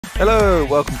Hello,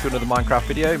 welcome to another Minecraft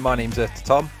video. My name's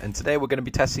earthtotom, and today we're going to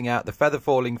be testing out the Feather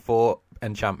Falling 4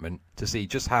 enchantment to see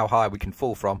just how high we can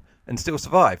fall from and still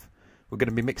survive. We're going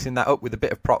to be mixing that up with a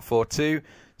bit of Prop 4 too,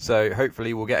 so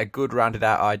hopefully we'll get a good rounded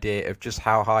out idea of just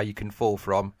how high you can fall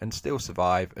from and still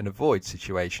survive and avoid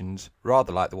situations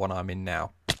rather like the one I'm in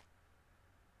now.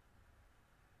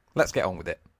 Let's get on with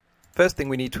it. First thing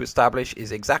we need to establish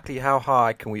is exactly how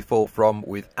high can we fall from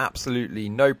with absolutely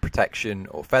no protection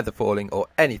or feather falling or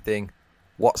anything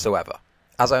whatsoever.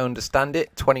 As I understand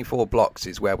it, 24 blocks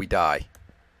is where we die.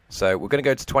 So we're going to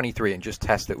go to 23 and just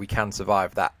test that we can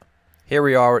survive that. Here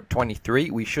we are at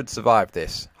 23, we should survive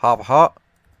this. Half a heart.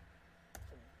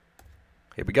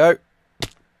 Here we go.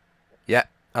 Yeah,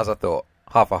 as I thought,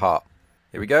 half a heart.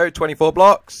 Here we go, 24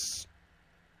 blocks.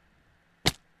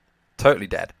 Totally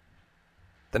dead.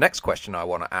 The next question I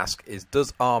want to ask is,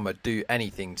 does armor do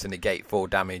anything to negate fall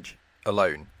damage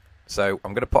alone? So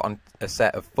I'm going to put on a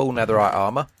set of full netherite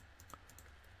armor,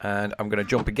 and I'm going to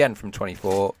jump again from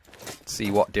 24 to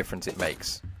see what difference it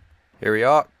makes. Here we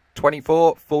are,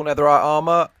 24 full netherite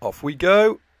armor, off we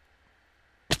go.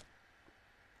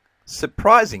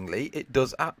 Surprisingly, it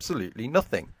does absolutely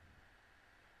nothing.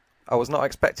 I was not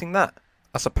expecting that.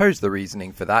 I suppose the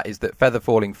reasoning for that is that Feather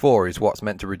Falling 4 is what's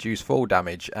meant to reduce fall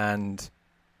damage, and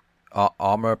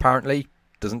armor apparently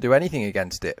doesn't do anything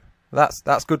against it.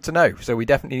 That's good to know. So we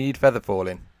definitely need feather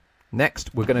falling.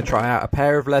 Next, we're going to try out a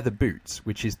pair of leather boots,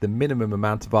 which is the minimum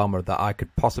amount of armor that I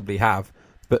could possibly have,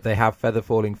 but they have feather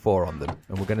falling 4 on them,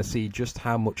 and we're going to see just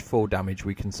how much fall damage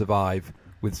we can survive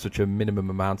with such a minimum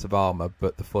amount of armor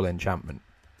but the full enchantment.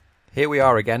 Here we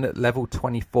are again at level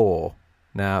 24.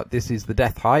 Now this is the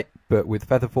death height, but with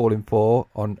feather falling 4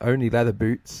 on only leather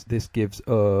boots, this gives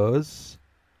us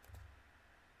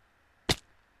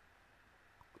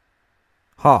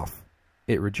half.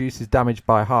 It reduces damage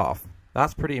by half.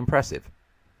 That's pretty impressive.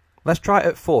 Let's try it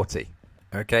at 40.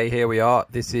 Okay, here we are.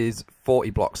 This is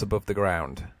 40 blocks above the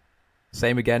ground.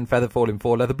 Same again, feather falling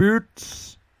 4 leather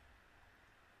boots.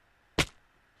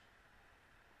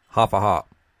 Half a heart.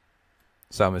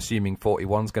 So I'm assuming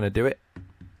 41's going to do it.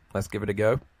 Let's give it a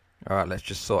go. Alright, let's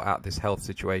just sort out this health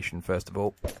situation first of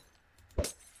all.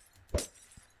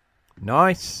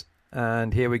 Nice.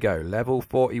 And here we go. Level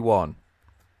 41.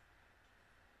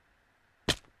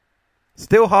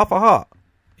 Still half a heart.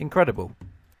 Incredible.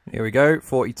 Here we go,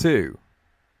 42.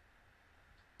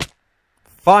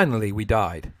 Finally we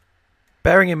died.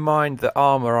 Bearing in mind that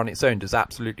armor on its own does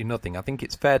absolutely nothing, I think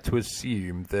it's fair to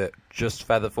assume that just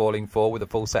Feather Falling 4 with a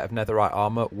full set of netherite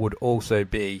armor would also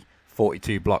be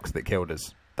 42 blocks that killed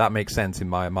us. That makes sense in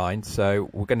my mind, so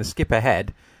we're going to skip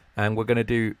ahead and we're going to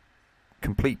do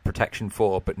complete protection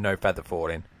 4 but no feather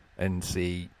falling and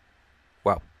see,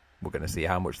 well, we're going to see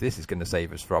how much this is going to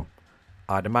save us from.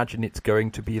 I'd imagine it's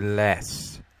going to be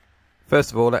less.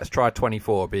 First of all, let's try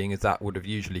 24, being as that would have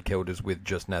usually killed us with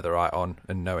just netherite on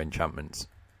and no enchantments.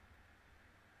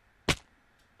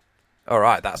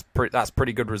 Alright, that's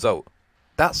pretty good result.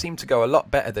 That seemed to go a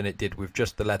lot better than it did with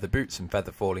just the leather boots and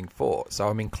Feather Falling 4, so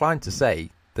I'm inclined to say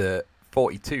that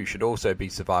 42 should also be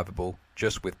survivable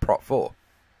just with Prop 4.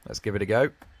 Let's give it a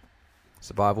go.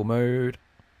 Survival mode.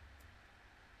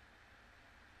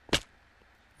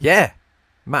 Yeah!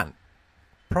 Man.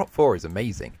 Prop 4 is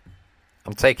amazing.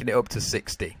 I'm taking it up to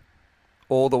 60.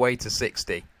 All the way to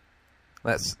 60.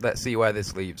 Let's see where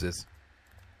this leaves us.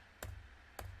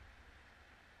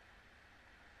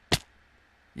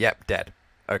 Yep, dead.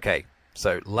 Okay,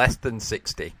 so less than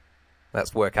 60.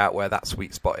 Let's work out where that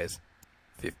sweet spot is.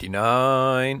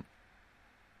 59.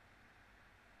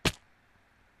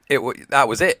 That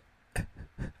was it.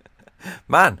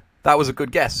 Man, that was a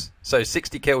good guess. So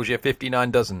 60 kills you,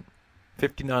 59 doesn't.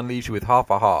 59 leaves you with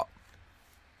half a heart.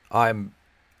 I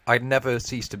never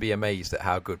cease to be amazed at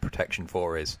how good Protection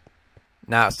 4 is.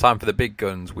 Now it's time for the big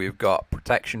guns. We've got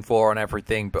Protection 4 on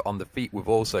everything, but on the feet we've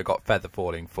also got Feather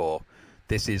Falling 4.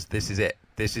 This is it.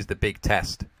 This is the big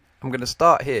test. I'm going to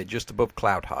start here just above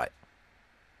cloud height.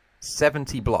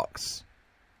 70 blocks.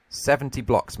 70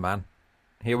 blocks, man.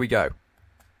 Here we go.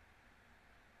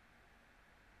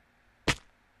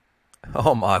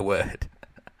 Oh my word.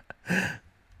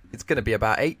 It's going to be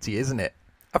about 80, isn't it?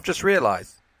 I've just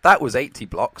realised that was 80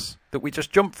 blocks that we just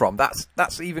jumped from.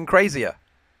 That's even crazier.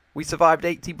 We survived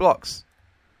 80 blocks.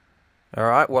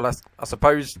 Alright, well I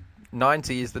suppose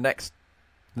 90 is the next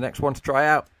one to try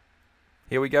out.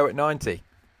 Here we go at 90.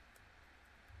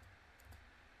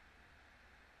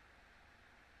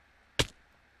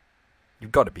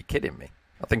 You've got to be kidding me.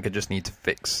 I think I just need to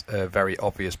fix a very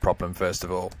obvious problem first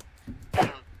of all.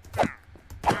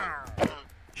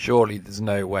 Surely there's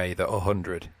no way that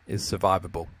 100 is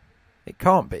survivable. It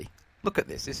can't be. Look at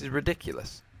this. This is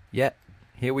ridiculous. Yet,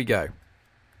 here we go.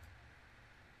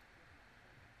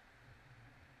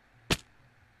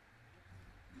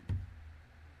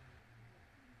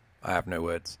 I have no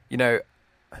words. You know,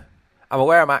 I'm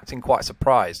aware I'm acting quite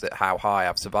surprised at how high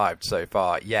I've survived so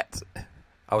far, yet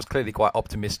I was clearly quite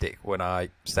optimistic when I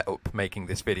set up making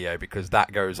this video, because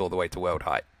that goes all the way to world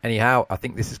height. Anyhow, I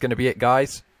think this is going to be it,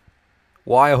 guys.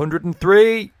 Why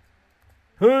 103?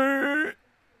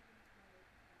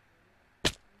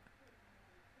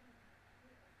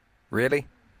 Really?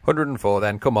 104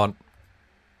 then, come on.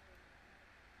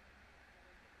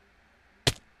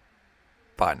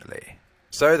 Finally.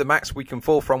 So the max we can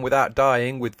fall from without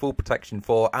dying with full protection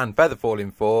 4 and feather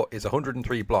falling 4 is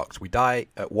 103 blocks. We die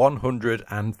at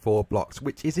 104 blocks,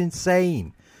 which is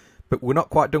insane. But we're not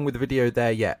quite done with the video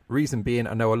there yet. Reason being,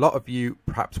 I know a lot of you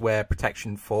perhaps wear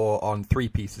protection 4 on 3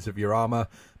 pieces of your armor,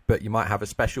 but you might have a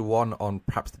special one on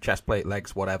perhaps the chest plate,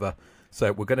 legs, whatever.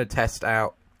 So we're going to test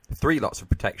out 3 lots of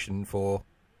protection 4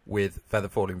 with feather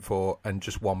falling 4 and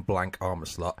just 1 blank armor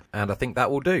slot. And I think that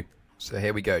will do. So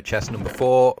here we go. Chest number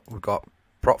 4. We've got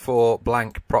prot 4,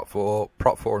 blank, prot 4,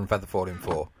 and feather falling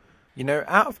 4. You know,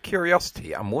 out of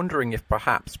curiosity, I'm wondering if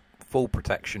perhaps full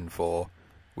protection 4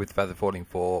 with feather falling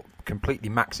 4 completely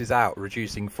maxes out,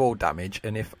 reducing fall damage,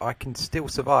 and if I can still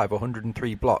survive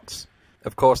 103 blocks.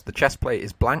 Of course, the chest plate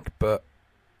is blank, but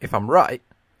if I'm right,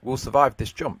 we'll survive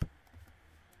this jump.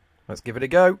 Let's give it a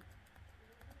go.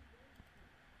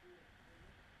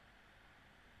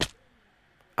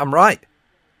 I'm right.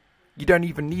 You don't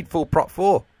even need full prot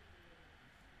 4.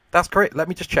 That's correct. Let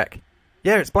me just check.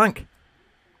 Yeah, it's blank.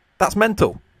 That's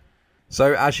mental.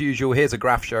 So, as usual, here's a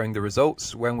graph showing the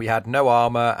results. When we had no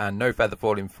armor and no feather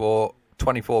falling 4,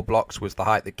 24 blocks was the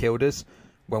height that killed us.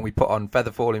 When we put on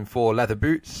feather falling 4 leather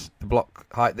boots, the block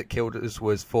height that killed us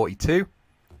was 42.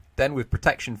 Then with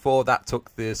protection 4, that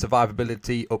took the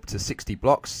survivability up to 60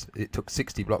 blocks. It took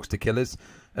 60 blocks to kill us.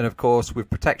 And of course, with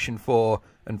protection 4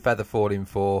 and feather falling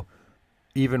 4,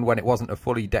 even when it wasn't a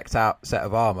fully decked out set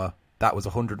of armor, that was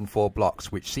 104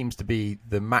 blocks, which seems to be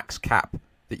the max cap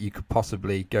that you could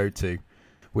possibly go to,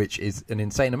 which is an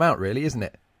insane amount, really, isn't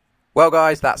it? Well,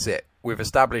 guys, that's it. We've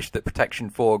established that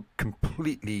protection 4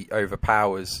 completely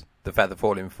overpowers the feather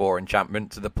falling 4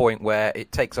 enchantment to the point where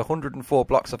it takes 104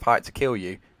 blocks of height to kill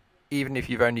you, even if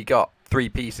you've only got 3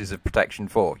 pieces of protection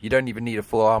 4. You don't even need a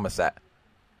full armor set.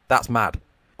 That's mad.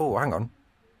 Oh, hang on.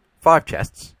 5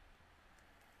 chests.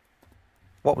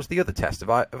 What was the other test?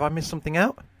 Have I missed something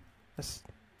out?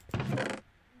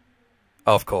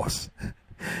 Of course.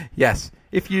 Yes,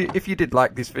 if you did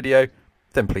like this video,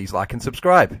 then please like and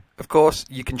subscribe. Of course,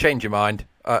 you can change your mind.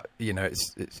 You know,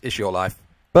 it's your life.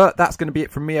 But that's going to be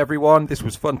it from me, everyone. This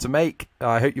was fun to make.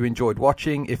 I hope you enjoyed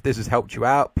watching. If this has helped you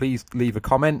out, please leave a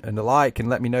comment and a like and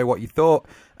let me know what you thought.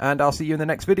 And I'll see you in the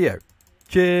next video.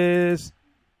 Cheers!